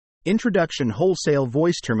Introduction: Wholesale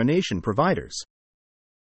voice termination providers.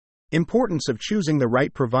 Importance of choosing the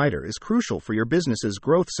right provider is crucial for your business's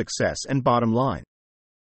growth, success, and bottom line.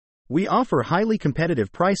 We offer highly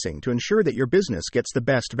competitive pricing to ensure that your business gets the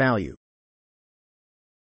best value.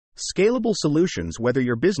 Scalable solutions. Whether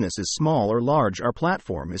your business is small or large, our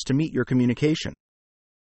platform is to meet your communication.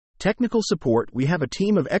 Technical support. We have a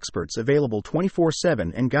team of experts available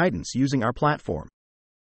 24/7 and guidance using our platform.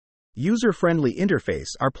 User-friendly interface.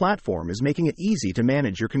 Our platform is making it easy to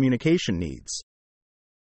manage your communication needs.